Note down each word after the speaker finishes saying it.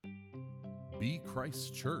Be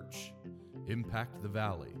Christ's church, impact the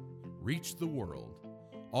valley, reach the world,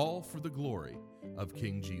 all for the glory of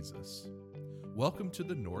King Jesus. Welcome to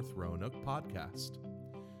the North Roanoke Podcast.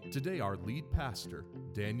 Today our lead pastor,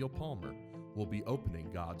 Daniel Palmer, will be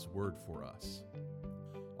opening God's Word for us.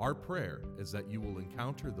 Our prayer is that you will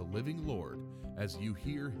encounter the living Lord as you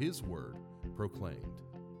hear His Word proclaimed.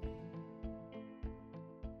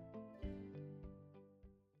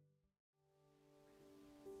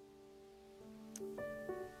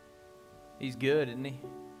 He's good, isn't he?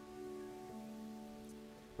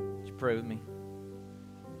 Would you pray with me?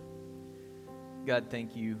 God,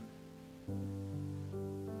 thank you.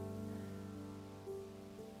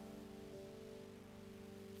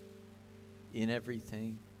 In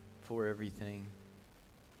everything, for everything.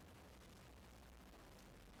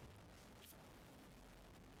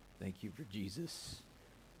 Thank you for Jesus.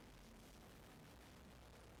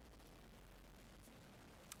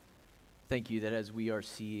 Thank you that as we are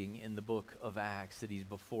seeing in the book of Acts that He's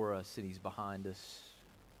before us and He's behind us.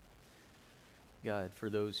 God, for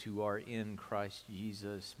those who are in Christ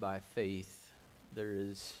Jesus by faith, there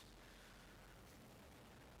is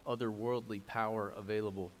otherworldly power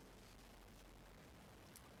available.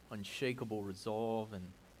 Unshakable resolve and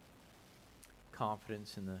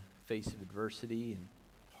confidence in the face of adversity and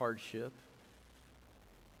hardship,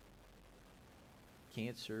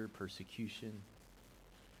 cancer, persecution,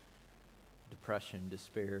 depression,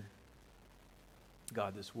 despair.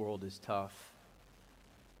 God, this world is tough,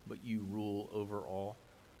 but you rule over all.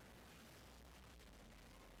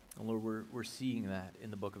 And Lord, we're seeing that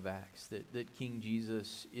in the book of Acts, that King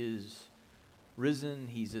Jesus is risen,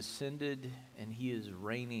 He's ascended, and He is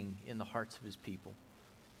reigning in the hearts of His people.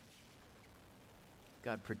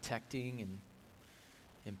 God, protecting and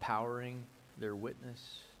empowering their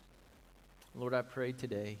witness. Lord, I pray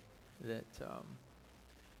today that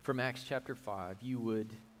from Acts chapter 5, you would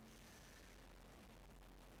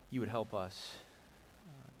help us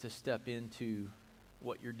to step into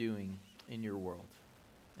what you're doing in your world.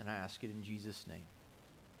 And I ask it in Jesus' name.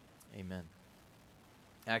 Amen.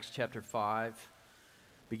 Acts chapter 5,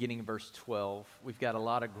 beginning in verse 12. We've got a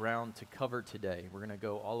lot of ground to cover today. We're going to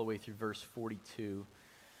go all the way through verse 42.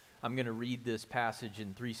 I'm going to read this passage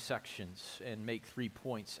in 3 sections and make 3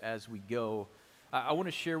 points as we go. I want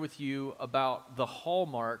to share with you about the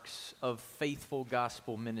hallmarks of faithful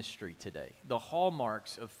gospel ministry today. The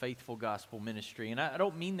hallmarks of faithful gospel ministry. And I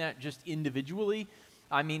don't mean that just individually,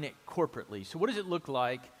 I mean it corporately. So what does it look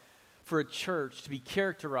like for a church to be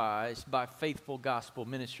characterized by faithful gospel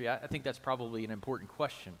ministry? I think that's probably an important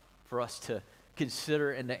question for us to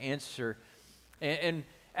consider and to answer. And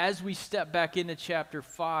as we step back into chapter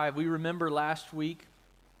 5, we remember last week,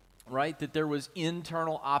 right, that there was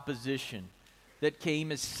internal opposition that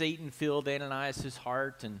came as Satan filled Ananias'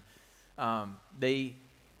 heart, and they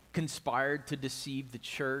conspired to deceive the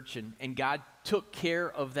church, and God took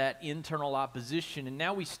care of that internal opposition. And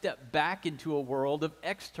now we step back into a world of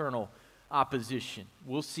external opposition.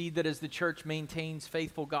 We'll see that as the church maintains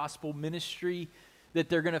faithful gospel ministry, that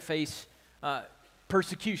they're going to face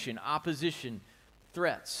persecution, opposition,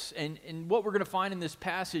 threats. And what we're going to find in this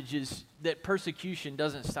passage is that persecution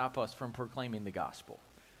doesn't stop us from proclaiming the gospel.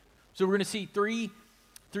 So we're going to see three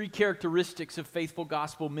characteristics of faithful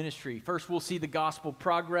gospel ministry. First, we'll see the gospel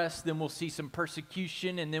progress, then we'll see some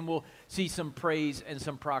persecution, and then we'll see some praise and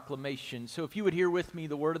some proclamation. So if you would hear with me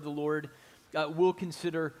the word of the Lord, we'll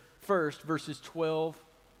consider first verses 12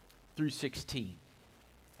 through 16.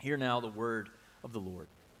 Hear now the word of the Lord.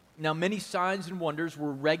 Now many signs and wonders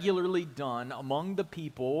were regularly done among the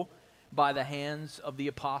people by the hands of the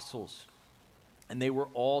apostles, and they were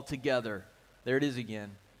all together. There it is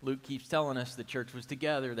again. Luke keeps telling us the church was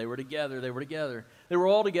together. They were together. They were together. They were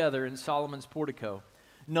all together in Solomon's portico.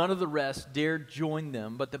 None of the rest dared join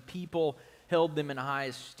them, but the people held them in high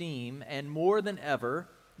esteem. And more than ever,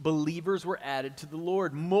 believers were added to the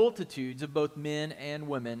Lord, multitudes of both men and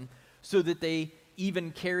women, so that they even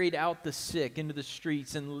carried out the sick into the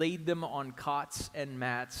streets and laid them on cots and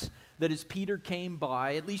mats, that as Peter came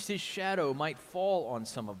by, at least his shadow might fall on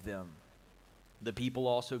some of them. The people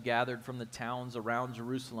also gathered from the towns around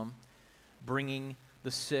Jerusalem, bringing the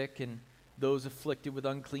sick and those afflicted with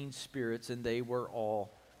unclean spirits, and they were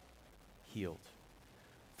all healed.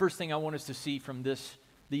 First thing I want us to see from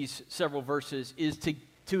these several verses is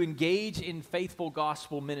to engage in faithful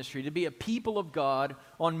gospel ministry, to be a people of God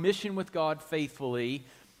on mission with God faithfully.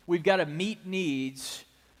 We've got to meet needs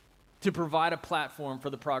to provide a platform for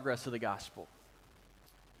the progress of the gospel.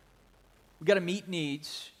 We've got to meet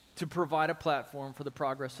needs to provide a platform for the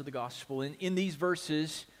progress of the gospel. In these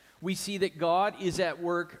verses, we see that God is at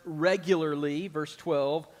work regularly, verse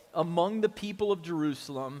 12, among the people of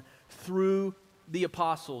Jerusalem through the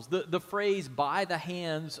apostles. The phrase by the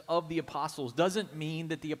hands of the apostles doesn't mean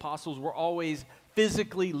that the apostles were always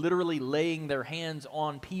physically, literally laying their hands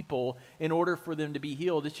on people in order for them to be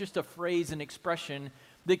healed. It's just a phrase and expression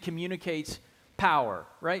that communicates power,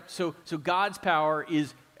 right? So God's power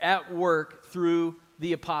is at work through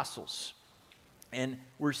the apostles. And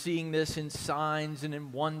we're seeing this in signs and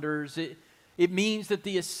in wonders. It means that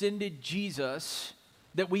the ascended Jesus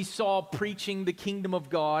that we saw preaching the kingdom of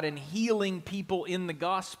God and healing people in the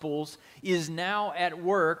Gospels is now at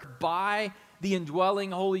work by the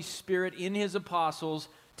indwelling Holy Spirit in his apostles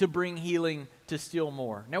to bring healing to still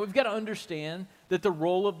more. Now we've got to understand that the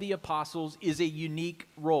role of the apostles is a unique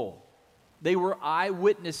role. They were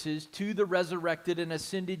eyewitnesses to the resurrected and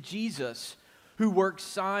ascended Jesus, who worked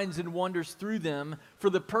signs and wonders through them for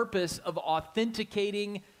the purpose of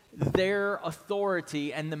authenticating their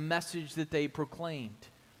authority and the message that they proclaimed.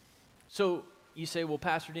 So you say, well,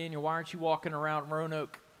 Pastor Daniel, why aren't you walking around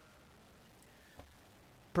Roanoke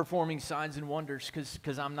performing signs and wonders?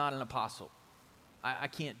 Because I'm not an apostle. I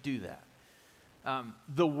can't do that.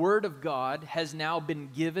 The Word of God has now been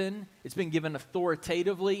given. It's been given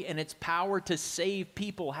authoritatively, and its power to save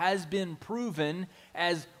people has been proven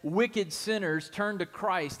as wicked sinners turn to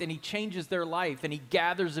Christ, and He changes their life, and He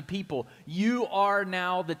gathers a people. You are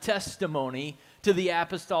now the testimony to the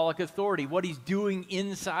apostolic authority, what He's doing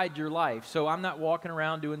inside your life. So I'm not walking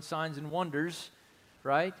around doing signs and wonders,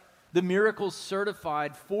 right? The miracles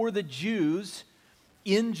certified for the Jews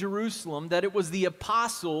in Jerusalem that it was the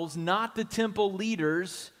apostles, not the temple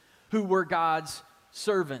leaders, who were God's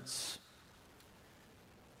servants.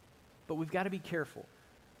 But we've got to be careful.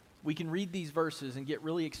 We can read these verses and get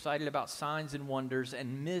really excited about signs and wonders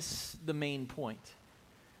and miss the main point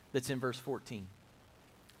that's in verse 14.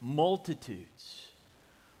 Multitudes,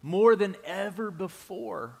 more than ever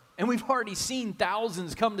before. And we've already seen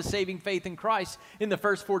thousands come to saving faith in Christ in the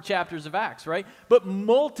first 4 chapters of Acts, right? But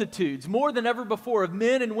multitudes, more than ever before, of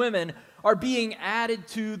men and women are being added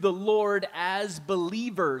to the Lord as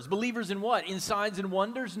believers. Believers in what? In signs and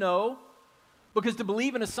wonders? No. Because to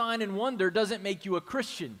believe in a sign and wonder doesn't make you a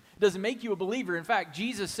Christian. It doesn't make you a believer. In fact,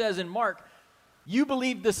 Jesus says in Mark, you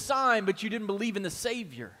believed the sign, but you didn't believe in the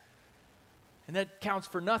Savior. And that counts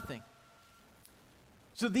for nothing.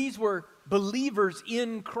 So these were believers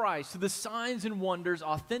in Christ. So the signs and wonders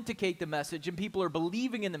authenticate the message, and people are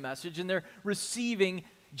believing in the message, and they're receiving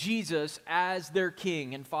Jesus as their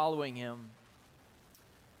king and following Him.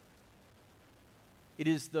 It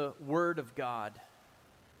is the Word of God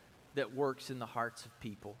that works in the hearts of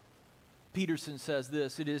people. Peterson says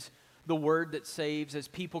this, it is the Word that saves as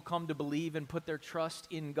people come to believe and put their trust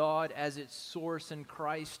in God as its source and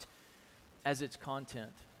Christ as its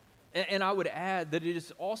content. And I would add that it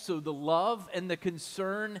is also the love and the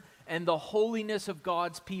concern and the holiness of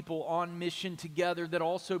God's people on mission together that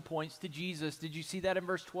also points to Jesus. Did you see that in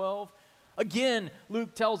verse 12? Again,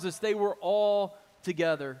 Luke tells us they were all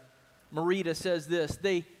together. Marita says this,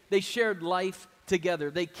 they shared life together.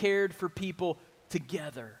 They cared for people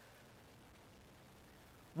together.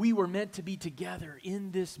 We were meant to be together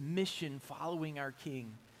in this mission following our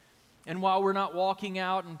King. And while we're not walking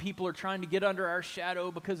out and people are trying to get under our shadow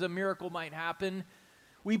because a miracle might happen,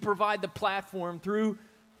 we provide the platform through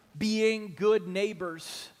being good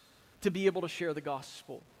neighbors to be able to share the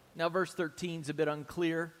gospel. Now, verse 13 is a bit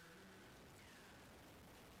unclear.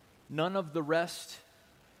 None of the rest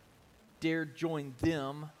dared join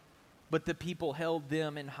them, but the people held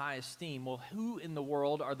them in high esteem. Well, who in the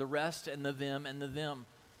world are the rest and the them and the them?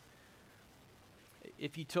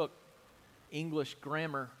 If you took English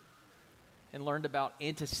grammar and learned about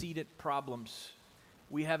antecedent problems,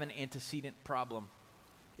 we have an antecedent problem.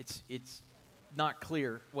 It's not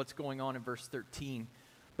clear what's going on in verse 13,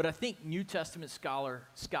 but I think New Testament scholar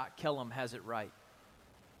Scott Kellum has it right.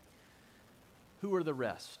 Who are the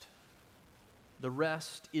rest? The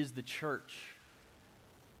rest is the church,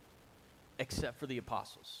 except for the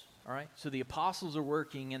apostles, all right? So the apostles are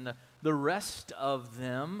working, and the rest of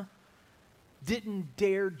them didn't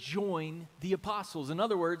dare join the apostles. In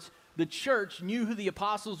other words, the church knew who the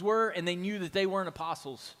apostles were, and they knew that they weren't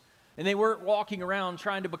apostles. And they weren't walking around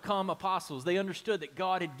trying to become apostles. They understood that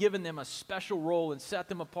God had given them a special role and set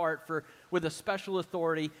them apart with a special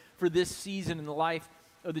authority for this season in the life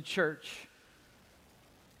of the church.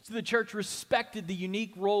 So the church respected the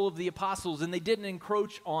unique role of the apostles, and they didn't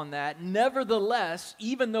encroach on that. Nevertheless,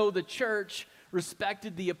 even though the church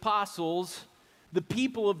respected the apostles, the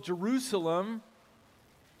people of Jerusalem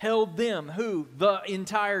held them, who? The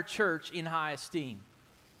entire church in high esteem.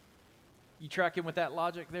 You tracking with that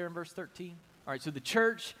logic there in verse 13? All right, so the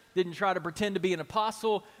church didn't try to pretend to be an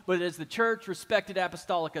apostle, but as the church respected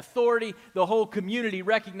apostolic authority, the whole community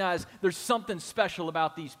recognized there's something special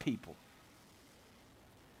about these people.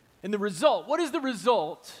 And the result, what is the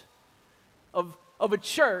result of a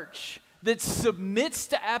church that submits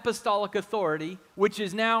to apostolic authority, which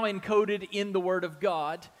is now encoded in the Word of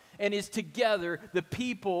God, and is together, the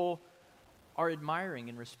people are admiring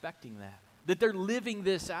and respecting that they're living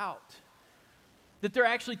this out, that they're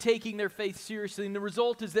actually taking their faith seriously. And the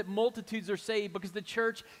result is that multitudes are saved because the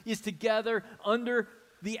church is together under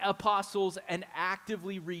the apostles and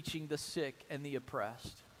actively reaching the sick and the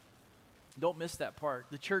oppressed. Don't miss that part.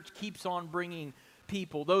 The church keeps on bringing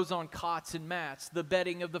people, those on cots and mats, the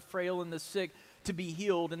bedding of the frail and the sick, to be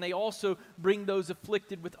healed. And they also bring those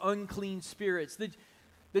afflicted with unclean spirits.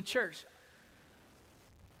 The church,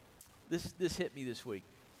 this hit me this week.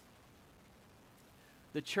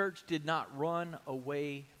 The church did not run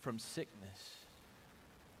away from sickness.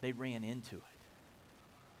 They ran into it.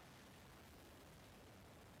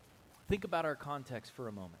 Think about our context for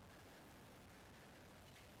a moment.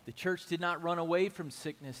 The church did not run away from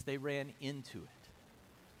sickness, they ran into it.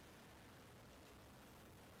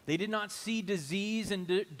 They did not see disease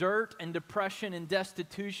and dirt and depression and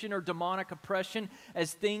destitution or demonic oppression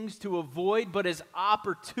as things to avoid, but as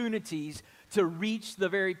opportunities to reach the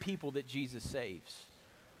very people that Jesus saves.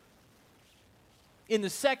 In the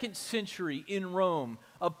 2nd century in Rome,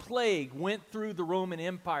 a plague went through the Roman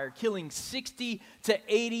Empire, killing 60 to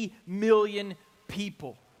 80 million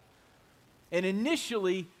people. And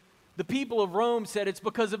initially, the people of Rome said it's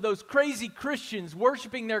because of those crazy Christians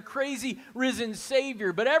worshiping their crazy risen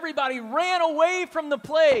Savior. But everybody ran away from the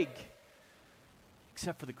plague,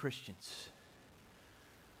 except for the Christians.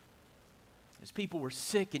 As people were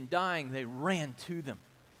sick and dying, they ran to them.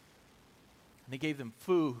 And they gave them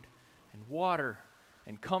food and water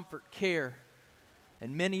and comfort care.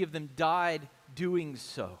 And many of them died doing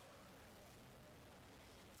so.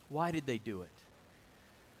 Why did they do it?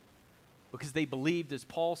 Because they believed, as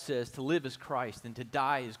Paul says, to live is Christ and to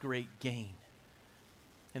die is great gain.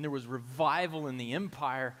 And there was revival in the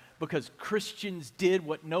empire because Christians did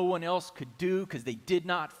what no one else could do because they did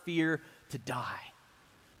not fear to die.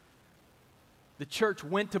 The church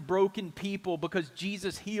went to broken people because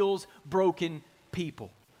Jesus heals broken people.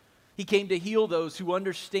 He came to heal those who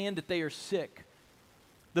understand that they are sick.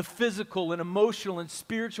 The physical and emotional and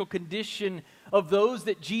spiritual condition of those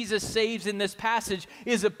that Jesus saves in this passage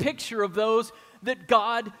is a picture of those that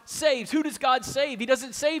God saves. Who does God save? He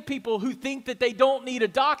doesn't save people who think that they don't need a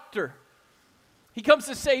doctor. He comes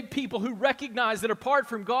to save people who recognize that apart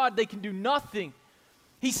from God, they can do nothing.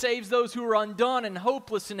 He saves those who are undone and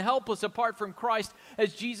hopeless and helpless apart from Christ.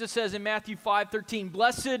 As Jesus says in Matthew 5:13,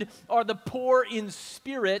 "Blessed are the poor in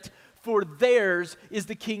spirit, for theirs is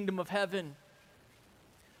the kingdom of heaven."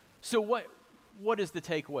 So what is the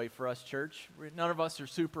takeaway for us, church? None of us are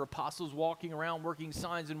super apostles walking around working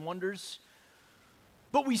signs and wonders.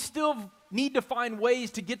 But we still need to find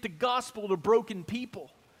ways to get the gospel to broken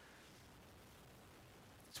people.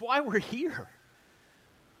 That's why we're here.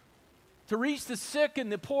 To reach the sick and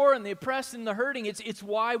the poor and the oppressed and the hurting. It's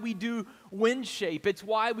why we do WindShape. It's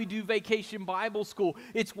why we do Vacation Bible School.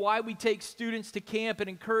 It's why we take students to camp and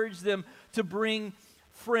encourage them to bring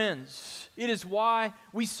friends. It is why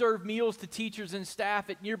we serve meals to teachers and staff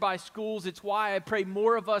at nearby schools. It's why I pray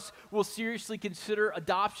more of us will seriously consider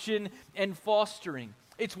adoption and fostering.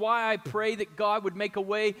 It's why I pray that God would make a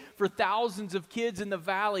way for thousands of kids in the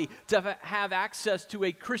valley to have access to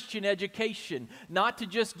a Christian education, not to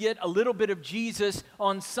just get a little bit of Jesus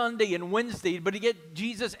on Sunday and Wednesday, but to get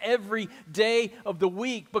Jesus every day of the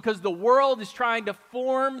week, because the world is trying to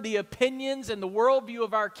form the opinions and the worldview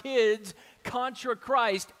of our kids contra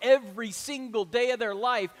Christ every single day of their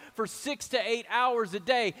life for 6 to 8 hours a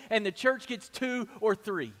day, and the church gets 2 or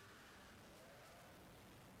 3.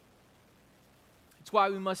 It's why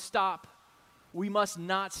we must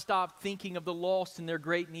not stop thinking of the lost and their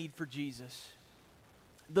great need for Jesus.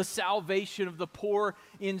 The salvation of the poor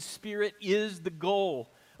in spirit is the goal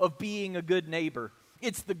of being a good neighbor.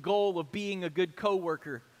 It's the goal of being a good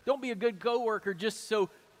coworker. Don't be a good coworker just so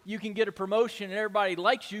you can get a promotion and everybody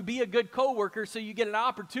likes you. Be a good coworker so you get an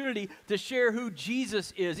opportunity to share who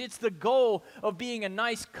Jesus is. It's the goal of being a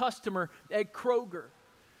nice customer at Kroger.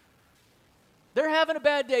 They're having a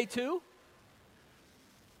bad day too.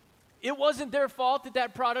 It wasn't their fault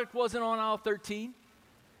that product wasn't on aisle 13.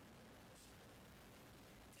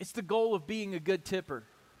 It's the goal of being a good tipper.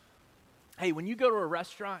 Hey, when you go to a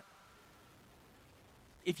restaurant,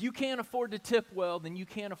 if you can't afford to tip well, then you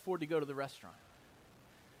can't afford to go to the restaurant.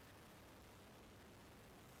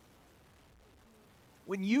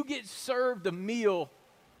 when you get served a meal,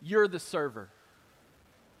 you're the server.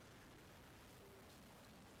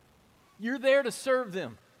 You're there to serve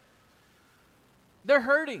them. They're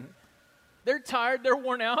hurting. They're tired. They're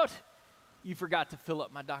worn out. You forgot to fill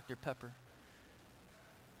up my Dr. Pepper.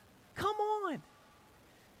 Come on.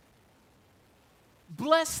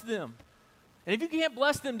 Bless them. And if you can't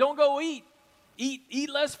bless them, don't go eat. Eat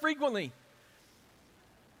less frequently.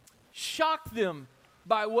 Shock them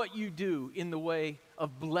by what you do in the way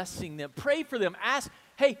of blessing them. Pray for them. Ask,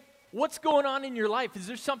 hey, what's going on in your life? Is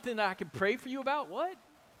there something that I can pray for you about? What?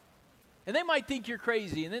 And they might think you're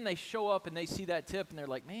crazy, and then they show up and they see that tip, and they're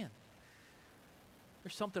like, man,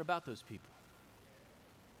 there's something about those people.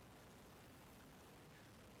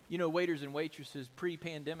 You know, waiters and waitresses,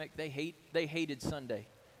 pre-pandemic, they hated Sunday.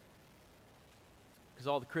 Because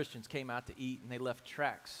all the Christians came out to eat, and they left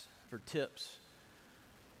tracts for tips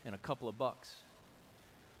and a couple of bucks.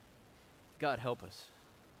 God help us.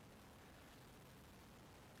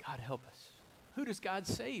 God help us. Who does God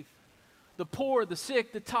save? The poor, the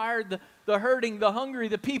sick, the tired, the hurting, the hungry,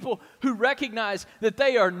 the people who recognize that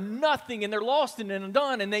they are nothing and they're lost and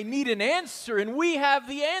undone and they need an answer, and we have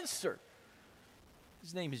the answer.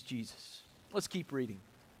 His name is Jesus. Let's keep reading.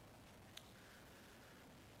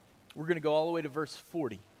 We're going to go all the way to verse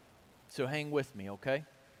 40. So hang with me, okay?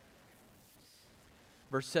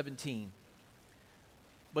 Verse 17.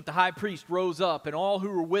 But the high priest rose up, and all who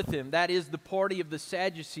were with him, that is, the party of the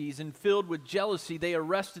Sadducees, and filled with jealousy, they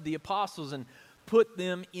arrested the apostles and put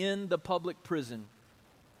them in the public prison.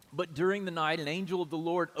 But during the night, an angel of the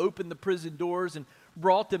Lord opened the prison doors and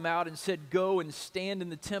brought them out and said, go and stand in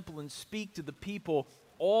the temple and speak to the people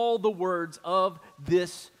all the words of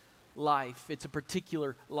this life. It's a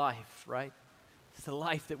particular life, right? It's the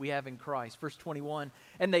life that we have in Christ. Verse 21,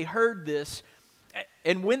 and they heard this.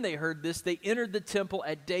 And when they heard this, they entered the temple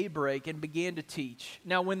at daybreak and began to teach.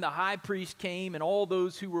 Now when the high priest came and all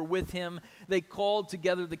those who were with him, they called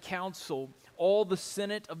together the council, all the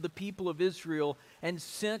senate of the people of Israel, and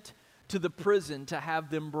sent to the prison to have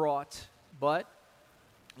them brought. But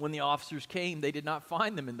when the officers came, they did not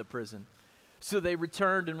find them in the prison. So they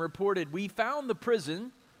returned and reported, we found the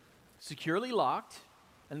prison securely locked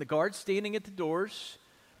and the guards standing at the doors.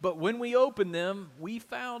 But when we opened them, we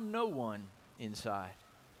found no one inside.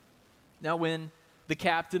 Now when the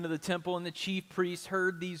captain of the temple and the chief priests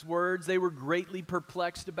heard these words, they were greatly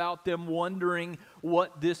perplexed about them, wondering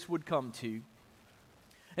what this would come to.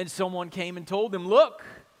 And someone came and told them, look,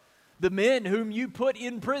 the men whom you put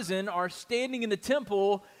in prison are standing in the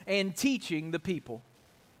temple and teaching the people.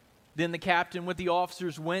 Then the captain with the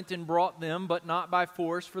officers went and brought them, but not by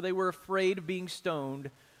force, for they were afraid of being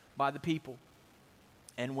stoned by the people.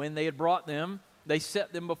 And when they had brought them, they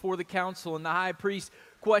set them before the council, and the high priest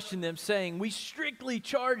questioned them, saying, we strictly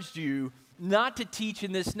charged you not to teach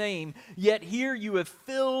in this name, yet here you have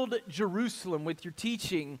filled Jerusalem with your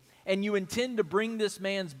teaching, and you intend to bring this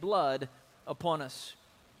man's blood upon us.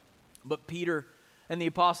 But Peter and the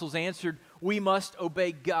apostles answered, we must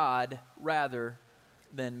obey God rather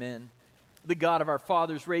than men. The God of our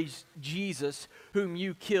fathers raised Jesus, whom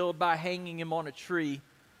you killed by hanging him on a tree.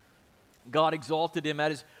 God exalted him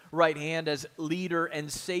at his right hand as leader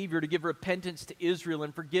and Savior to give repentance to Israel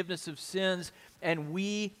and forgiveness of sins, and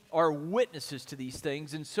we are witnesses to these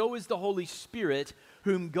things, and so is the Holy Spirit,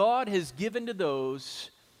 whom God has given to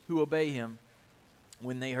those who obey him.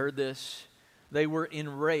 When they heard this, they were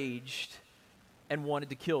enraged and wanted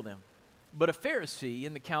to kill them. But a Pharisee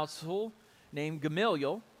in the council named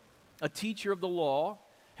Gamaliel, a teacher of the law,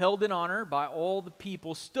 held in honor by all the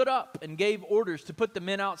people, stood up and gave orders to put the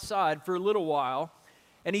men outside for a little while.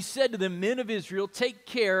 And he said to them, men of Israel, take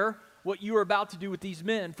care what you are about to do with these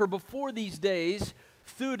men. For before these days,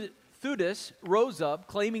 Theudas rose up,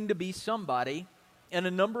 claiming to be somebody, and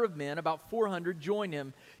a number of men, about 400, joined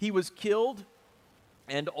him. He was killed,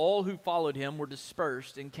 and all who followed him were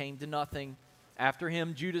dispersed and came to nothing. After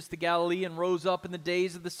him, Judas the Galilean rose up in the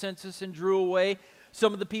days of the census and drew away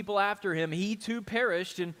some of the people after him. He too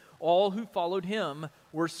perished, and all who followed him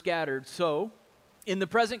were scattered. So, in the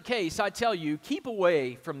present case, I tell you, keep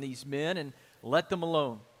away from these men and let them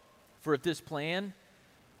alone. For if this plan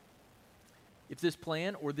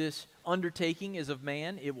or this undertaking is of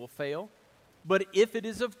man, it will fail. But if it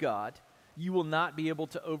is of God, you will not be able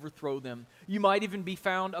to overthrow them. You might even be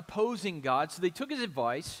found opposing God. So they took his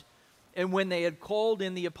advice, and when they had called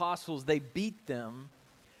in the apostles, they beat them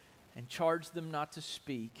and charged them not to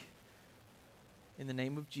speak in the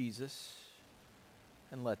name of Jesus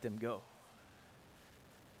and let them go.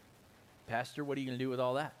 Pastor, what are you going to do with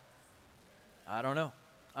all that? I don't know.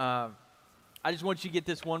 I just want you to get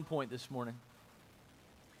this one point this morning.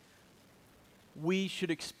 we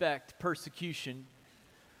should expect persecution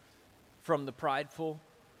from the prideful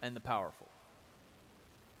and the powerful.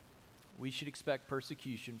 We should expect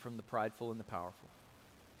persecution from the prideful and the powerful.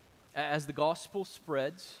 As the gospel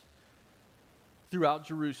spreads throughout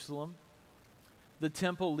Jerusalem, the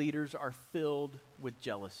temple leaders are filled with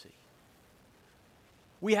jealousy.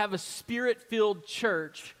 We have a spirit-filled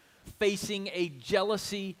church facing a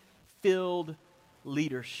jealousy-filled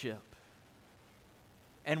leadership.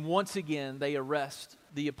 And once again, they arrest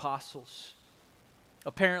the apostles.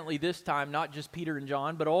 Apparently this time, not just Peter and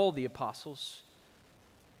John, but all the apostles.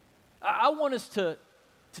 I want us to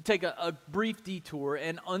take a brief detour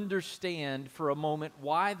and understand for a moment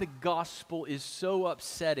why the gospel is so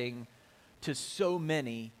upsetting to so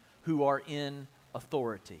many who are in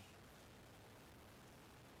authority.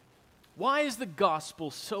 Why is the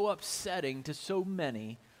gospel so upsetting to so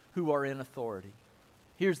many who are in authority?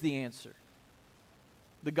 Here's the answer.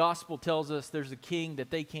 The gospel tells us there's a king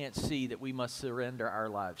that they can't see that we must surrender our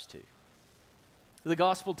lives to. The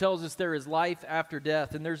gospel tells us there is life after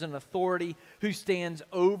death, and there's an authority who stands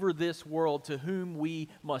over this world to whom we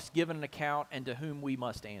must give an account and to whom we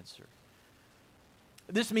must answer.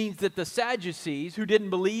 This means that the Sadducees, who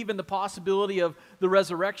didn't believe in the possibility of the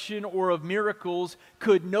resurrection or of miracles,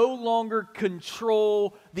 could no longer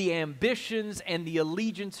control the ambitions and the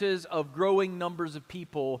allegiances of growing numbers of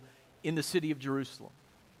people in the city of Jerusalem.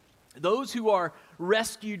 Those who are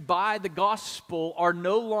rescued by the gospel are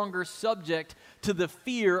no longer subject to the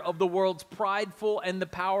fear of the world's prideful and the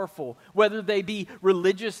powerful, whether they be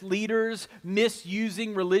religious leaders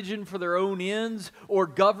misusing religion for their own ends or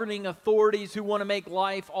governing authorities who want to make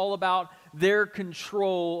life all about their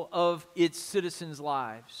control of its citizens'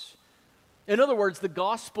 lives. In other words, the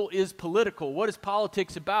gospel is political. What is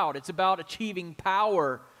politics about? It's about achieving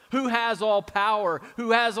power. Who has all power?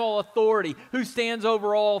 Who has all authority? Who stands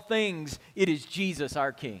over all things? It is Jesus,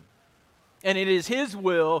 our King. And it is His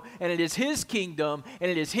will, and it is His kingdom,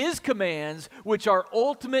 and it is His commands which are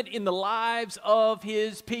ultimate in the lives of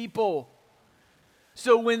His people.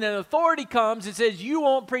 So when an authority comes and says, you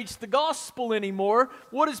won't preach the gospel anymore,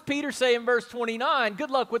 what does Peter say in verse 29?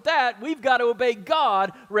 Good luck with that. We've got to obey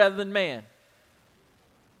God rather than man.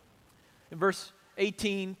 In verse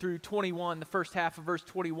 18 through 21, the first half of verse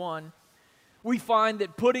 21, we find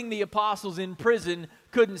that putting the apostles in prison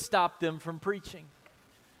couldn't stop them from preaching.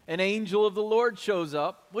 An angel of the Lord shows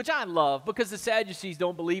up, which I love because the Sadducees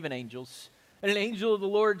don't believe in angels. And an angel of the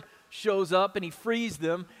Lord shows up and he frees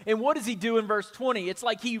them. And what does he do in verse 20? It's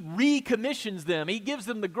like he recommissions them. He gives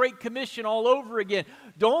them the Great Commission all over again.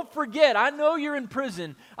 Don't forget, I know you're in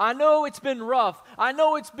prison. I know it's been rough. I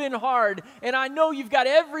know it's been hard. And I know you've got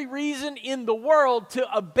every reason in the world to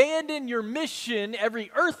abandon your mission,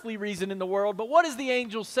 every earthly reason in the world. But what does the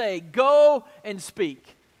angel say? Go and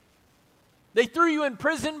speak. They threw you in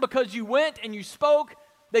prison because you went and you spoke.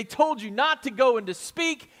 They told you not to go and to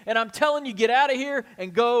speak, and I'm telling you, get out of here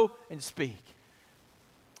and go and speak.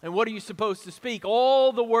 And what are you supposed to speak?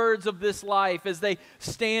 All the words of this life as they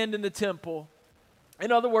stand in the temple.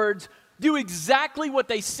 In other words, do exactly what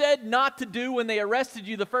they said not to do when they arrested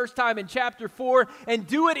you the first time in chapter 4, and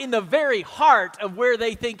do it in the very heart of where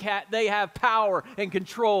they think they have power and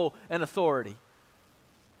control and authority.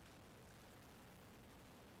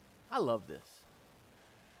 I love this.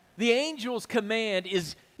 The angel's command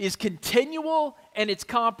is continual and it's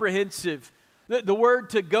comprehensive. The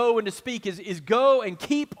word to go and to speak is go and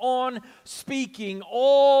keep on speaking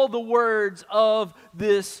all the words of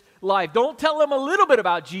this life. Don't tell them a little bit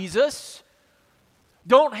about Jesus.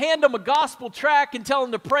 Don't hand them a gospel tract and tell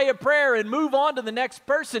them to pray a prayer and move on to the next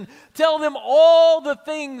person. Tell them all the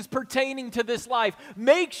things pertaining to this life.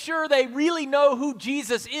 Make sure they really know who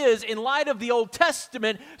Jesus is in light of the Old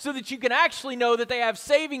Testament so that you can actually know that they have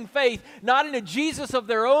saving faith, not in a Jesus of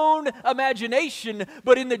their own imagination,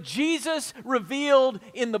 but in the Jesus revealed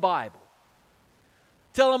in the Bible.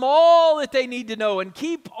 Tell them all that they need to know and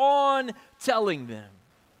keep on telling them.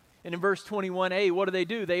 And in verse 21a, what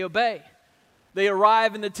do? They obey. They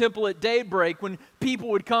arrive in the temple at daybreak when people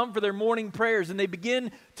would come for their morning prayers, and they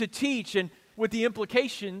begin to teach, and with the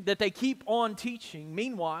implication that they keep on teaching.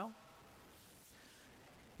 Meanwhile,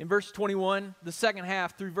 in verse 21, the second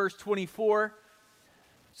half through verse 24,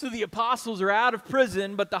 so the apostles are out of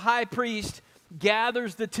prison, but the high priest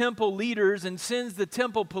gathers the temple leaders and sends the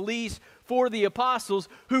temple police for the apostles,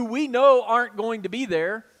 who we know aren't going to be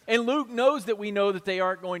there. And Luke knows that we know that they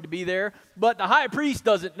aren't going to be there, but the high priest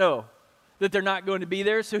doesn't know that they're not going to be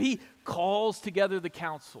there, so he calls together the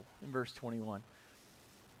council in verse 21.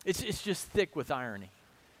 It's just thick with irony.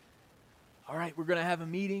 All right, we're going to have a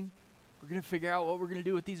meeting. We're going to figure out what we're going to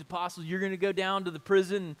do with these apostles. You're going to go down to the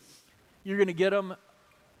prison, You're going to get them.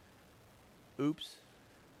 Oops.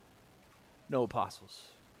 No apostles.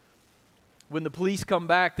 When the police come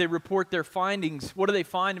back, they report their findings. What do they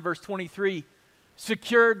find in verse 23?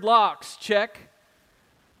 Secured locks, check.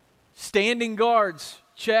 Standing guards,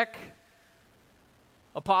 check.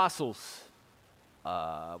 Apostles,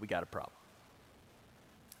 we got a problem.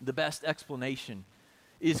 The best explanation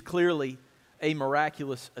is clearly a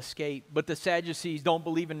miraculous escape. But the Sadducees don't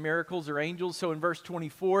believe in miracles or angels. So in verse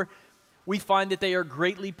 24, we find that they are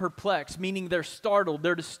greatly perplexed, meaning they're startled,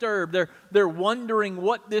 they're disturbed, they're wondering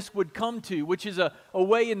what this would come to, which is a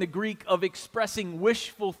way in the Greek of expressing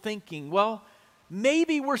wishful thinking. Well,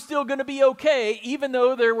 maybe we're still going to be okay, even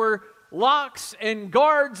though there were locks and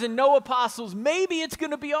guards and no apostles. Maybe it's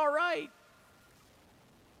going to be all right.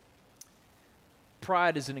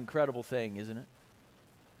 Pride is an incredible thing, isn't it?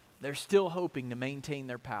 They're still hoping to maintain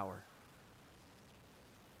their power.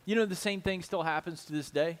 You know, the same thing still happens to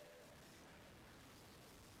this day.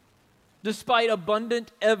 Despite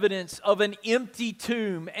abundant evidence of an empty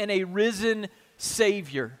tomb and a risen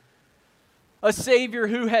Savior, a Savior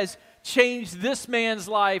who has changed this man's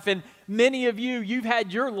life, and many of you, you've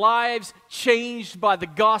had your lives changed by the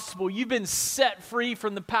gospel. You've been set free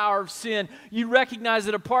from the power of sin. You recognize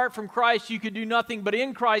that apart from Christ, you could do nothing, but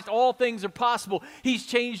in Christ, all things are possible. He's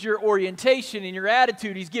changed your orientation and your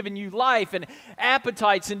attitude. He's given you life and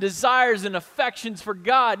appetites and desires and affections for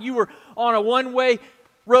God. You were on a one-way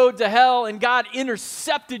road to hell, and God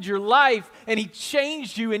intercepted your life and He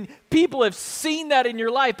changed you, and people have seen that in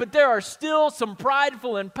your life. But there are still some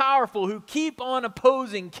prideful and powerful who keep on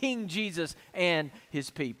opposing King Jesus and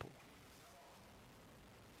His people.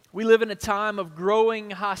 We live in a time of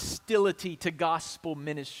growing hostility to gospel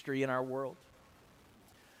ministry in our world.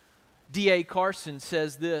 D.A. Carson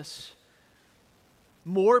says this: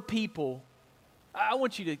 more people, I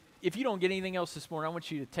want you to, if you don't get anything else this morning, I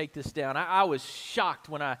want you to take this down. I was shocked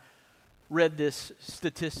when I read this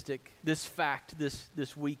statistic, this fact,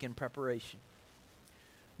 this week in preparation.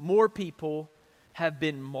 More people have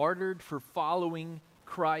been martyred for following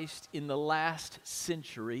Christ in the last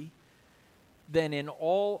century than in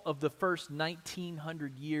all of the first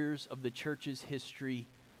 1900 years of the church's history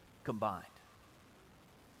combined.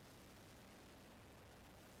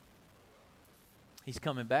 He's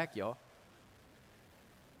coming back, y'all.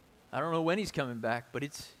 I don't know when He's coming back, but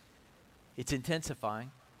it's intensifying.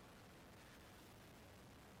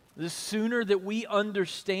 The sooner that we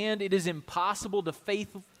understand it is impossible to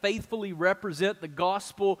faithfully represent the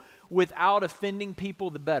gospel without offending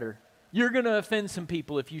people, the better. You're going to offend some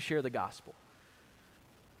people if you share the gospel.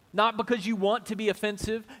 Not because you want to be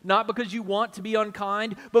offensive, not because you want to be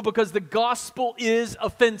unkind, but because the gospel is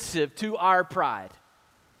offensive to our pride.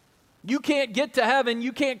 You can't get to heaven,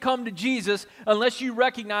 you can't come to Jesus unless you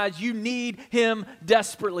recognize you need Him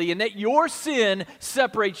desperately and that your sin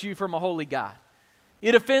separates you from a holy God.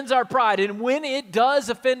 It offends our pride, and when it does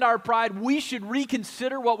offend our pride, we should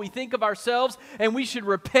reconsider what we think of ourselves, and we should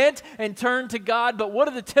repent and turn to God. But what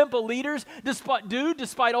do the temple leaders do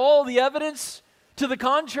despite all the evidence? To the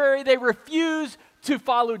contrary, they refuse to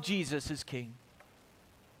follow Jesus as King.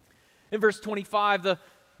 In verse 25,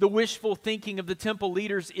 the wishful thinking of the temple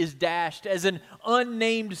leaders is dashed as an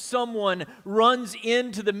unnamed someone runs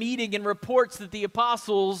into the meeting and reports that the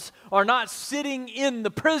apostles are not sitting in the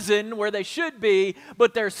prison where they should be,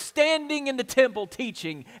 but they're standing in the temple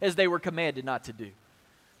teaching as they were commanded not to do.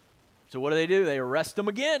 So what do? They arrest them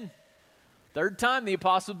again. Third time the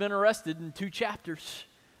apostles have been arrested in 2 chapters.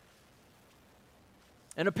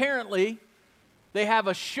 And apparently they have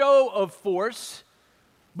a show of force,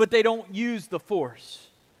 but they don't use the force.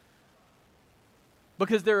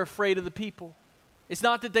 Because they're afraid of the people. It's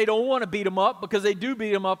not that they don't want to beat them up, because they do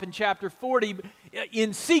beat them up in chapter 40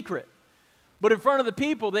 in secret. But in front of the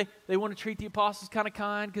people, they want to treat the apostles kind of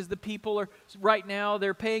kind, because the people are, right now,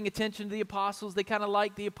 they're paying attention to the apostles. They kind of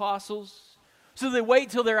like the apostles. So they wait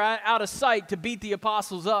till they're out of sight to beat the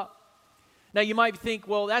apostles up. Now you might think,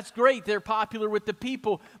 well, that's great. They're popular with the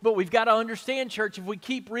people. But we've got to understand, church, if we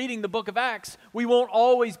keep reading the book of Acts, we won't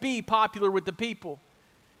always be popular with the people.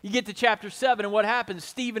 You get to chapter 7, and what happens?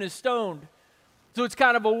 Stephen is stoned. So it's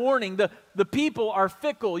kind of a warning. The people are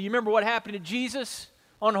fickle. You remember what happened to Jesus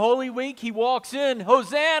on Holy Week? He walks in,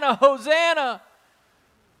 Hosanna, Hosanna.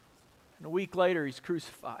 And a week later, He's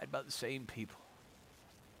crucified by the same people.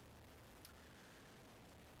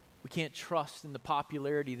 We can't trust in the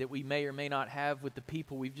popularity that we may or may not have with the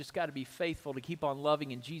people. We've just got to be faithful to keep on loving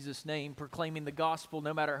in Jesus' name, proclaiming the gospel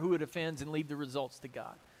no matter who it offends, and leave the results to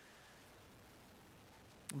God.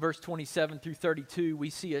 Verse 27 through 32, we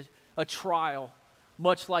see a trial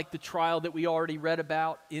much like the trial that we already read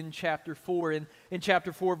about in chapter 4. In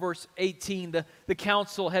chapter 4, verse 18, the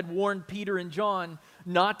council had warned Peter and John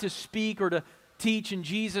not to speak or to teach in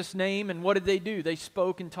Jesus' name, and what did they do? They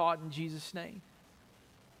spoke and taught in Jesus' name.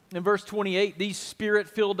 In verse 28, these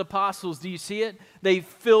Spirit-filled apostles, do you see it? They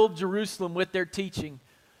filled Jerusalem with their teaching.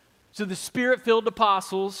 So the Spirit-filled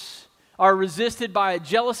apostles are resisted by a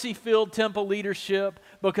jealousy-filled temple leadership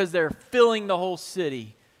because they're filling the whole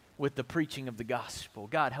city with the preaching of the gospel.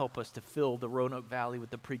 God, help us to fill the Roanoke Valley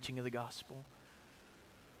with the preaching of the gospel.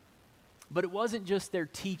 But it wasn't just their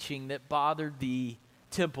teaching that bothered the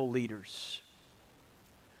temple leaders.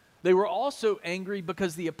 They were also angry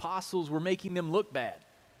because the apostles were making them look bad.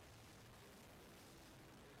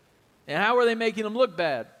 And how were they making them look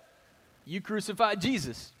bad? You crucified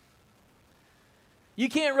Jesus. You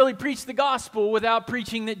can't really preach the gospel without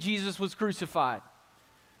preaching that Jesus was crucified.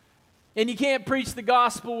 And you can't preach the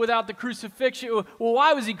gospel without the crucifixion. Well,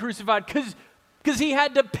 why was he crucified? Because he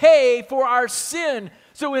had to pay for our sin.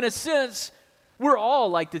 So in a sense, we're all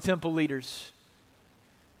like the temple leaders.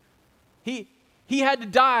 He had to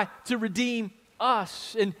die to redeem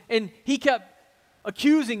us. And he kept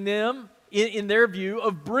accusing them, in their view,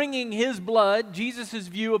 of bringing his blood, Jesus'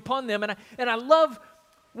 view, upon them. And I love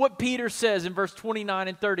what Peter says in verse 29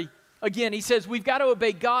 and 30. Again, he says, we've got to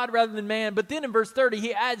obey God rather than man. But then in verse 30,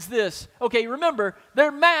 he adds this. Okay, remember,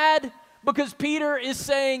 they're mad because Peter is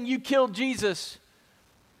saying, you killed Jesus.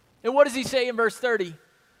 And what does he say in verse 30?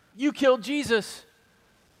 You killed Jesus.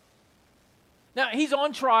 Now, he's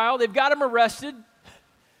on trial. They've got him arrested.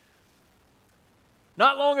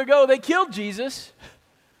 Not long ago, they killed Jesus.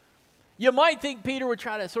 You might think Peter would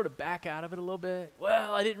try to sort of back out of it a little bit.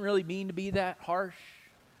 Well, I didn't really mean to be that harsh.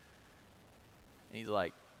 And he's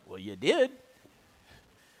like, well, you did.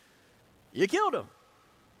 You killed him.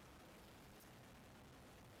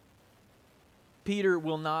 Peter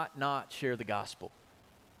will not share the gospel,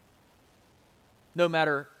 no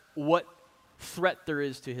matter what threat there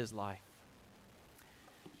is to his life.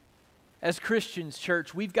 As Christians,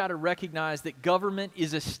 church, we've got to recognize that government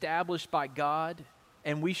is established by God,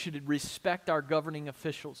 and we should respect our governing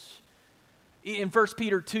officials. In 1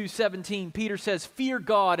 Peter 2:17, Peter says, fear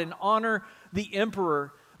God and honor the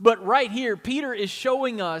emperor. But right here, Peter is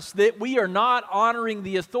showing us that we are not honoring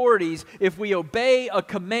the authorities if we obey a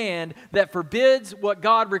command that forbids what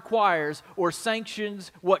God requires or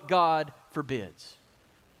sanctions what God forbids.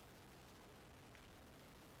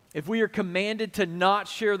 If we are commanded to not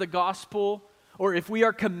share the gospel, or if we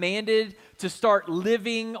are commanded to start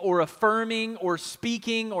living or affirming or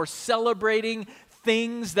speaking or celebrating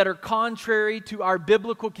things that are contrary to our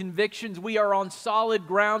biblical convictions, we are on solid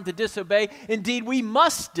ground to disobey. Indeed, we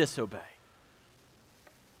must disobey.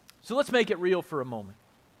 So let's make it real for a moment.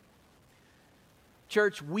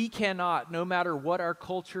 Church, we cannot, no matter what our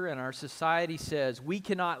culture and our society says, we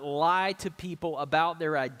cannot lie to people about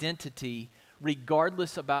their identity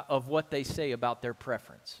regardless of what they say about their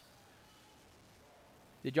preference.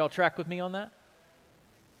 Did y'all track with me on that?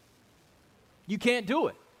 You can't do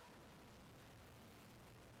it.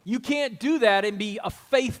 You can't do that and be a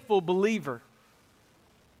faithful believer.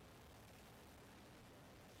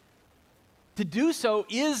 To do so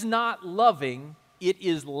is not loving, it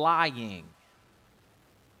is lying.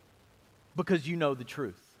 Because you know the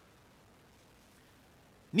truth.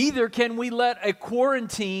 Neither can we let a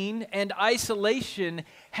quarantine and isolation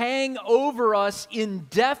hang over us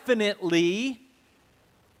indefinitely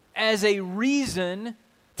as a reason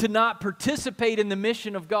to not participate in the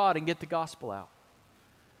mission of God and get the gospel out.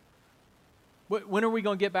 When are we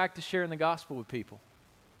going to get back to sharing the gospel with people?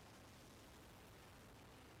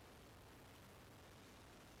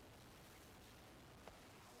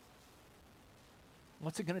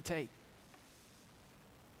 What's it going to take?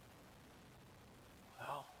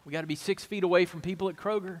 Well, we got to be 6 feet away from people at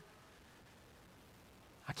Kroger.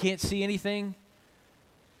 I can't see anything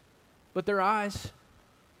but their eyes.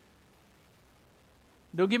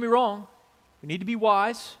 Don't get me wrong. We need to be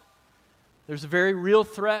wise. There's a very real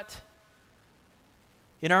threat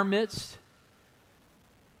in our midst.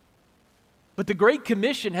 But the Great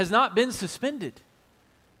Commission has not been suspended.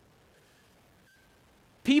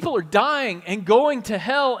 People are dying and going to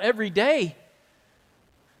hell every day.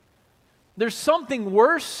 There's something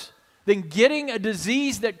worse than getting a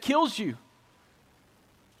disease that kills you.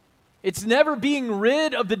 It's never being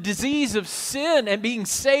rid of the disease of sin and being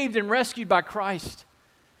saved and rescued by Christ.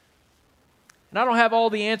 And I don't have all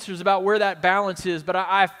the answers about where that balance is, but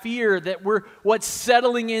I fear that what's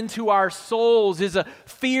settling into our souls is a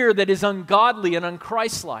fear that is ungodly and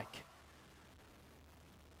unchristlike.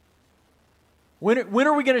 When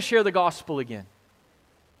are we going to share the gospel again?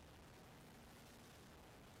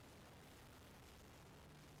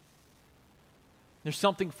 There's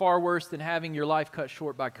something far worse than having your life cut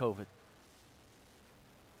short by COVID.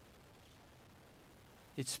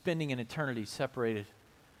 It's spending an eternity separated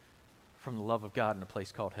from the love of God in a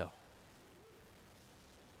place called hell.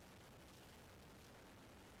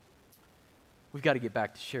 We've got to get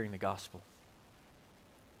back to sharing the gospel.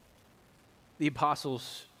 The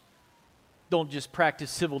apostles don't just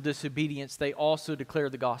practice civil disobedience, they also declare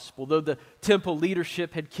the gospel. Though the temple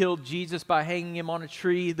leadership had killed Jesus by hanging him on a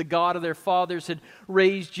tree, the God of their fathers had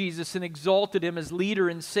raised Jesus and exalted him as leader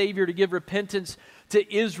and Savior to give repentance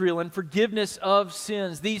to Israel and forgiveness of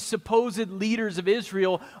sins. These supposed leaders of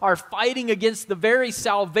Israel are fighting against the very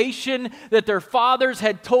salvation that their fathers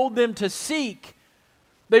had told them to seek.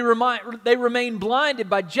 They remain blinded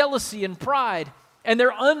by jealousy and pride, and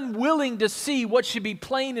they're unwilling to see what should be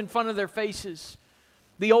plain in front of their faces.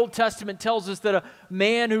 The Old Testament tells us that a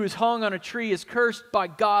man who is hung on a tree is cursed by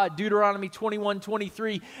God, Deuteronomy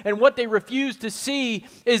 21:23. And what they refuse to see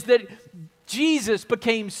is that Jesus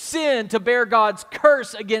became sin to bear God's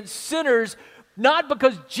curse against sinners, not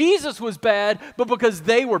because Jesus was bad, but because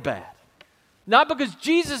they were bad. Not because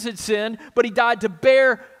Jesus had sinned, but he died to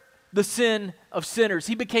bear the sin of sinners.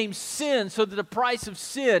 He became sin so that the price of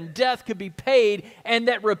sin, death, could be paid, and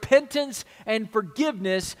that repentance and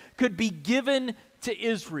forgiveness could be given to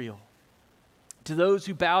Israel, to those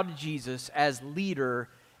who bow to Jesus as leader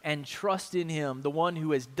and trust in him, the one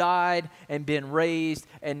who has died and been raised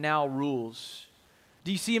and now rules.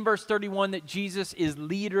 Do you see in verse 31 that Jesus is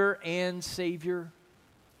leader and Savior?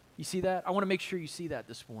 You see that? I want to make sure you see that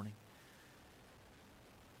this morning.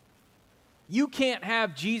 You can't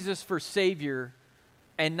have Jesus for Savior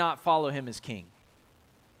and not follow him as King.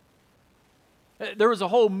 There was a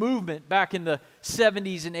whole movement back in the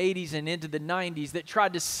 70s and 80s and into the 90s that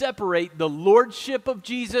tried to separate the lordship of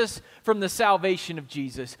Jesus from the salvation of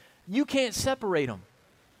Jesus. You can't separate them.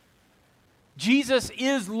 Jesus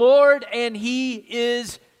is Lord and he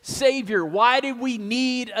is Savior. Why did we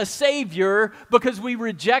need a Savior? Because we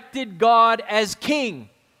rejected God as King.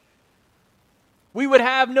 We would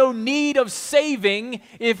have no need of saving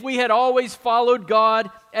if we had always followed God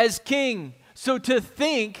as King. So to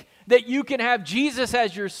think that you can have Jesus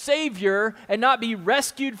as your Savior and not be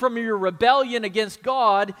rescued from your rebellion against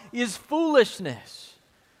God is foolishness.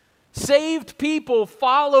 Saved people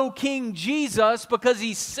follow King Jesus because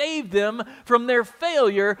he saved them from their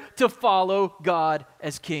failure to follow God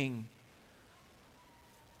as King.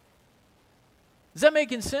 Is that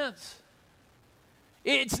making sense?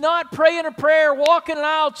 It's not praying a prayer, walking an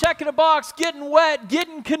aisle, checking a box, getting wet,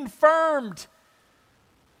 getting confirmed.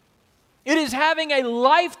 It is having a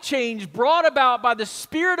life change brought about by the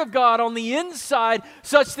Spirit of God on the inside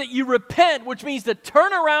such that you repent, which means to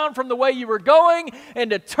turn around from the way you were going and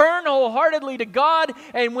to turn wholeheartedly to God.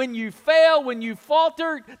 And when you fail, when you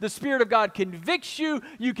falter, the Spirit of God convicts you,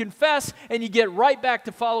 you confess, and you get right back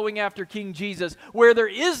to following after King Jesus. Where there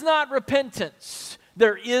is not repentance,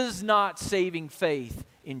 there is not saving faith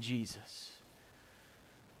in Jesus.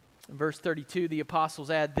 In verse 32, the apostles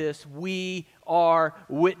add this: we are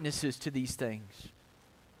witnesses to these things.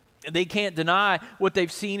 They can't deny what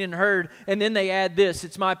they've seen and heard. And then they add this,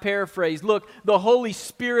 it's my paraphrase: look, the Holy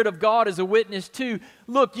Spirit of God is a witness too.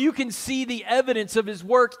 Look, you can see the evidence of his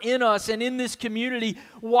work in us and in this community.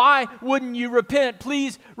 Why wouldn't you repent?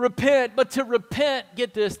 Please repent. But to repent,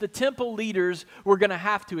 get this, the temple leaders were going to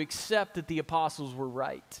have to accept that the apostles were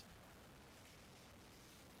right.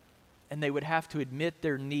 And they would have to admit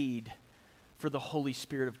their need for the Holy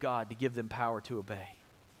Spirit of God to give them power to obey.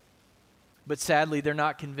 But sadly, they're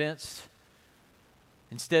not convinced.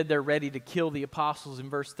 Instead, they're ready to kill the apostles in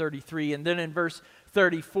verse 33. And then in verse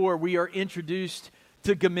 34, we are introduced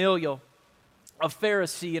to Gamaliel, a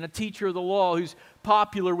Pharisee and a teacher of the law who's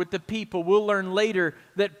popular with the people. We'll learn later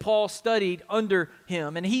that Paul studied under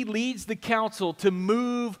him. And he leads the council to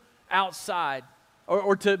move outside,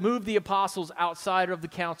 or to move the apostles outside of the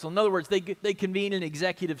council. In other words, they convene an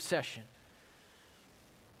executive session.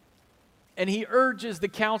 And he urges the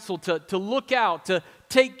council to look out, to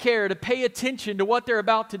take care, to pay attention to what they're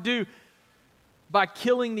about to do. By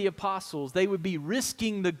killing the apostles, they would be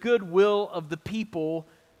risking the goodwill of the people.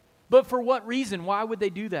 But for what reason? Why would they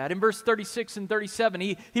do that? In verse 36 and 37,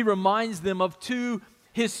 he reminds them of two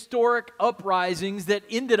historic uprisings that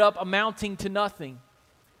ended up amounting to nothing.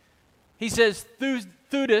 He says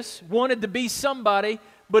Theudas wanted to be somebody,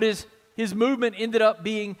 but his movement ended up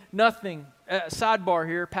being nothing. Sidebar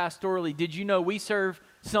here, pastorally, did you know we serve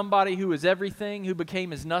somebody who is everything, who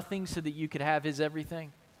became his nothing so that you could have his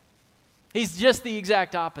everything? He's just the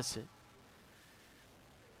exact opposite.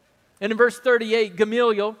 And in verse 38,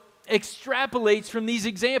 Gamaliel, extrapolates from these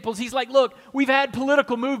examples. He's like, look, we've had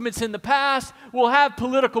political movements in the past. We'll have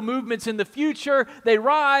political movements in the future. They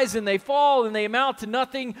rise and they fall and they amount to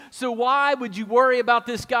nothing. So why would you worry about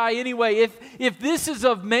this guy anyway? If this is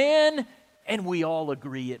of man, and we all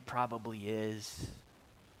agree it probably is,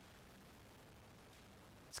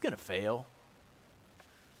 it's going to fail.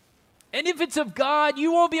 And if it's of God,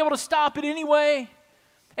 you won't be able to stop it anyway.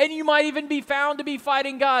 And you might even be found to be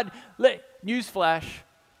fighting God. Newsflash.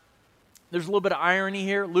 There's a little bit of irony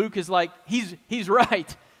here. Luke is like, he's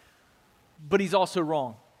right, but he's also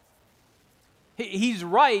wrong. He's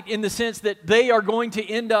right in the sense that they are going to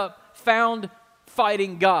end up found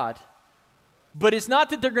fighting God. But it's not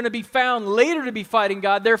that they're going to be found later to be fighting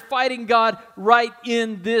God. They're fighting God right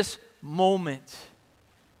in this moment.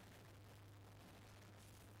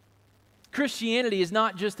 Christianity is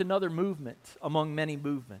not just another movement among many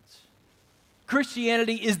movements.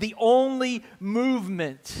 Christianity is the only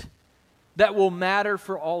movement that will matter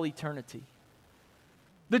for all eternity.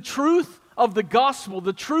 The truth of the gospel,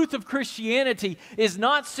 the truth of Christianity is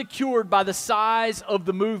not secured by the size of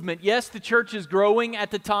the movement. Yes, the church is growing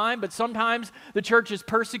at the time, but sometimes the church is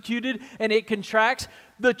persecuted and it contracts.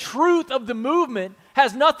 The truth of the movement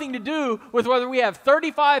has nothing to do with whether we have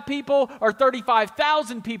 35 people or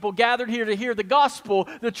 35,000 people gathered here to hear the gospel.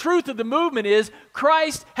 The truth of the movement is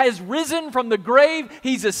Christ has risen from the grave.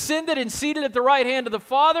 He's ascended and seated at the right hand of the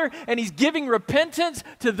Father, and He's giving repentance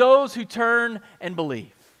to those who turn and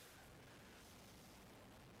believe.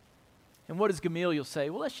 And what does Gamaliel say?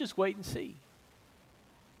 Well, let's just wait and see.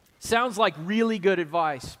 Sounds like really good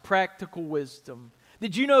advice, practical wisdom.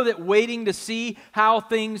 Did you know that waiting to see how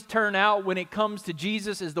things turn out when it comes to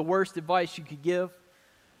Jesus is the worst advice you could give?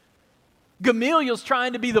 Gamaliel's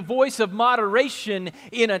trying to be the voice of moderation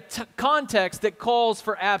in a context that calls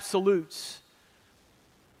for absolutes.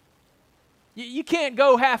 You can't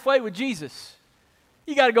go halfway with Jesus.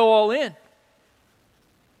 You got to go all in.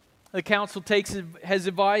 The council takes his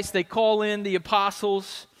advice. They call in the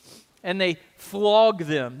apostles and they flog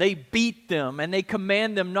them. They beat them and they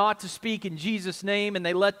command them not to speak in Jesus' name, and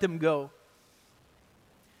they let them go.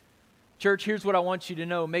 Church, here's what I want you to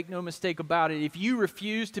know. Make no mistake about it. If you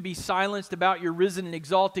refuse to be silenced about your risen and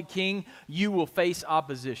exalted King, you will face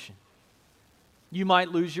opposition. You might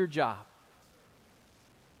lose your job.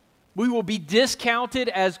 We will be discounted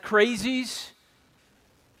as crazies.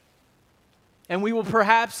 And we will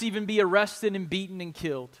perhaps even be arrested and beaten and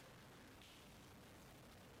killed.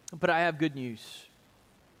 But I have good news.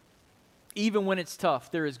 Even when it's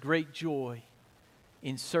tough, there is great joy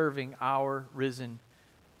in serving our risen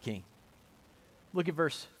King. Look at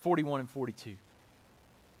verse 41 and 42.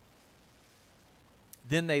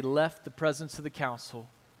 Then they left the presence of the council,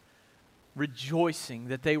 rejoicing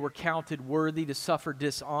that they were counted worthy to suffer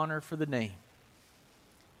dishonor for the name.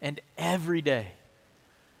 And every day,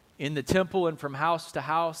 in the temple and from house to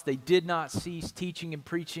house, they did not cease teaching and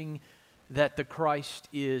preaching that the Christ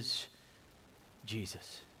is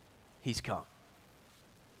Jesus. He's come.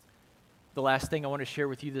 The last thing I want to share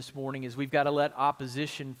with you this morning is we've got to let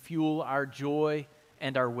opposition fuel our joy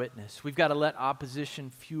and our witness. We've got to let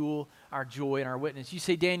opposition fuel our joy and our witness. You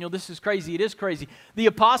say, Daniel, this is crazy. It is crazy. The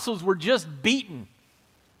apostles were just beaten.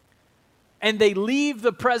 And they leave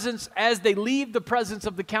the presence, as they leave the presence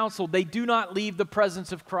of the council, they do not leave the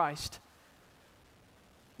presence of Christ.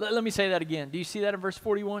 Let me say that again. Do you see that in verse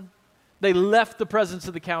 41? They left the presence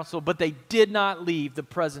of the council, but they did not leave the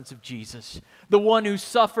presence of Jesus. The one who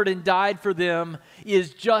suffered and died for them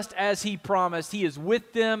is just as He promised. He is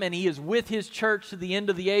with them and He is with His church to the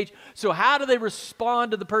end of the age. So how do they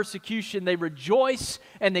respond to the persecution? They rejoice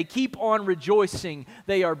and they keep on rejoicing.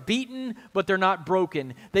 They are beaten, but they're not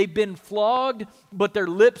broken. They've been flogged, but their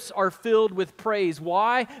lips are filled with praise.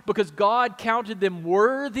 Why? Because God counted them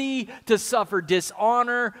worthy to suffer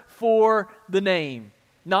dishonor for the name.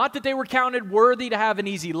 Not that they were counted worthy to have an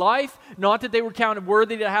easy life, not that they were counted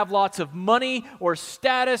worthy to have lots of money or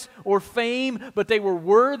status or fame, but they were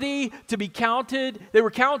worthy to be counted, they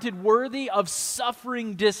were counted worthy of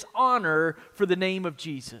suffering dishonor for the name of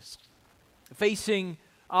Jesus. Facing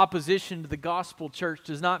opposition to the gospel, church,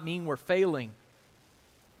 does not mean we're failing.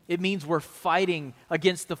 It means we're fighting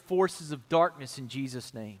against the forces of darkness in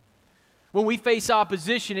Jesus' name. When we face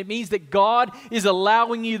opposition, it means that God is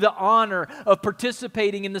allowing you the honor of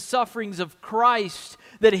participating in the sufferings of Christ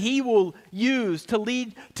that He will use to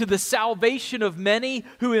lead to the salvation of many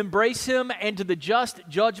who embrace Him and to the just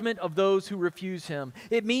judgment of those who refuse Him.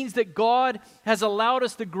 It means that God has allowed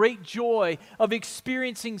us the great joy of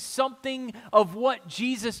experiencing something of what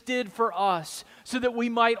Jesus did for us so that we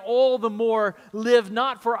might all the more live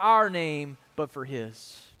not for our name, but for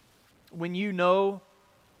His. When you know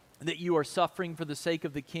that you are suffering for the sake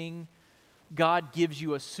of the King, God gives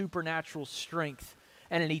you a supernatural strength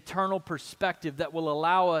and an eternal perspective that will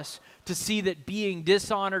allow us to see that being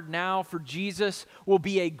dishonored now for Jesus will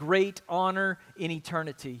be a great honor in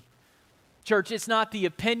eternity. Church, it's not the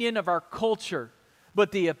opinion of our culture,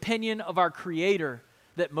 but the opinion of our Creator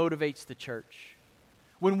that motivates the church.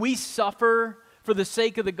 When we suffer for the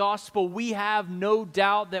sake of the gospel, we have no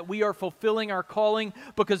doubt that we are fulfilling our calling,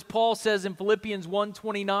 because Paul says in Philippians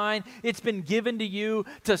 1:29, it's been given to you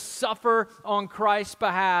to suffer on Christ's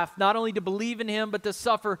behalf, not only to believe in Him, but to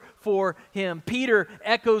suffer for Him. Peter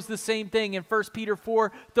echoes the same thing in 1 Peter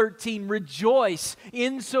 4:13, rejoice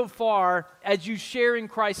insofar as you share in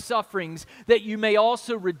Christ's sufferings, that you may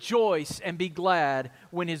also rejoice and be glad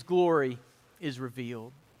when His glory is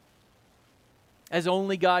revealed. As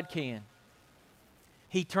only God can,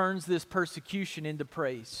 He turns this persecution into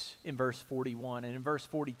praise in verse 41. And in verse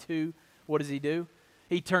 42, what does He do?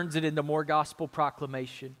 He turns it into more gospel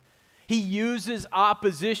proclamation. He uses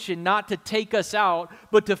opposition not to take us out,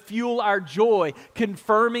 but to fuel our joy,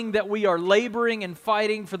 confirming that we are laboring and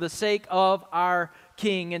fighting for the sake of our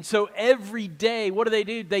King. And so every day, what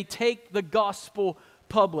do? They take the gospel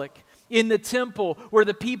public. In the temple where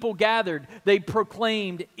the people gathered, they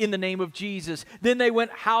proclaimed in the name of Jesus. Then they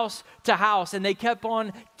went house to house and they kept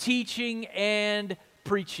on teaching and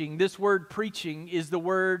preaching. This word preaching is the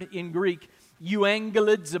word in Greek,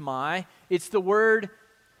 euangelizomai. It's the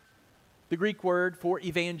Greek word for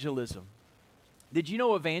evangelism. Did you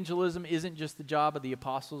know evangelism isn't just the job of the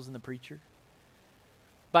apostles and the preacher?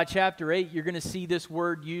 By chapter 8, you're going to see this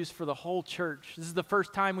word used for the whole church. This is the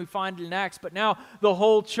first time we find it in Acts, but now the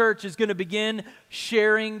whole church is going to begin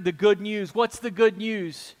sharing the good news. What's the good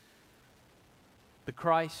news? The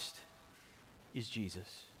Christ is Jesus.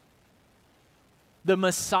 The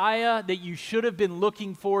Messiah that you should have been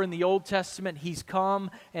looking for in the Old Testament, He's come,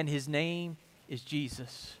 and His name is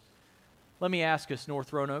Jesus. Let me ask us,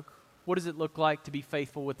 North Roanoke, what does it look like to be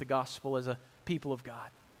faithful with the gospel as a people of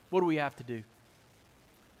God? What do we have to do?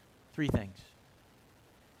 3 things.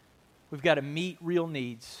 We've got to meet real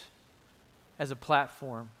needs as a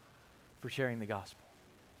platform for sharing the gospel.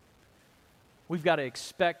 We've got to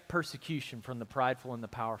expect persecution from the prideful and the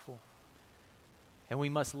powerful. And we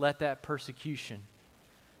must let that persecution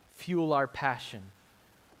fuel our passion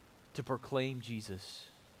to proclaim Jesus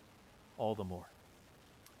all the more.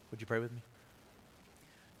 Would you pray with me?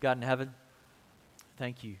 God in heaven,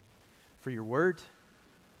 thank you for your word.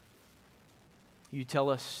 You tell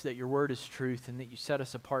us that your word is truth and that you set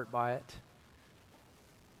us apart by it.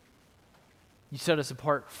 You set us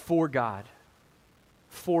apart for God,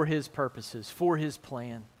 for His purposes, for His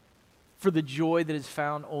plan, for the joy that is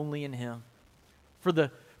found only in Him, for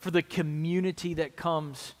the community that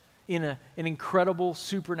comes in an incredible,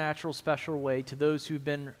 supernatural, special way to those who've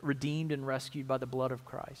been redeemed and rescued by the blood of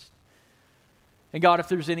Christ. And God, if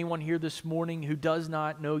there's anyone here this morning who does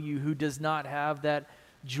not know you, who does not have that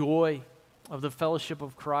joy of the fellowship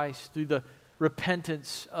of Christ through the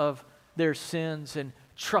repentance of their sins and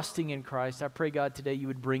trusting in Christ, I pray, God, today you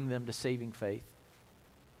would bring them to saving faith.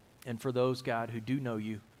 And for those, God, who do know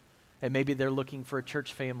you, and maybe they're looking for a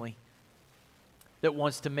church family that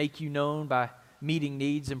wants to make you known by meeting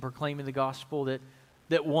needs and proclaiming the gospel,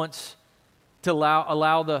 that wants to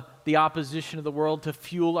allow the opposition of the world to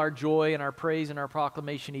fuel our joy and our praise and our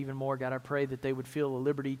proclamation even more, God, I pray that they would feel a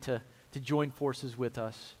liberty to join forces with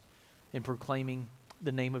us in proclaiming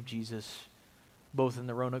the name of Jesus, both in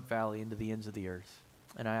the Roanoke Valley and to the ends of the earth.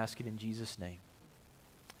 And I ask it in Jesus' name.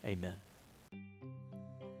 Amen.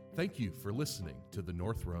 Thank you for listening to the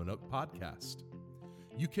North Roanoke Podcast.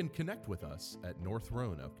 You can connect with us at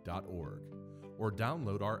northroanoke.org or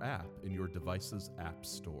download our app in your device's app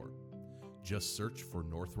store. Just search for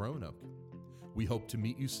North Roanoke. We hope to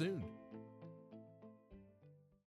meet you soon.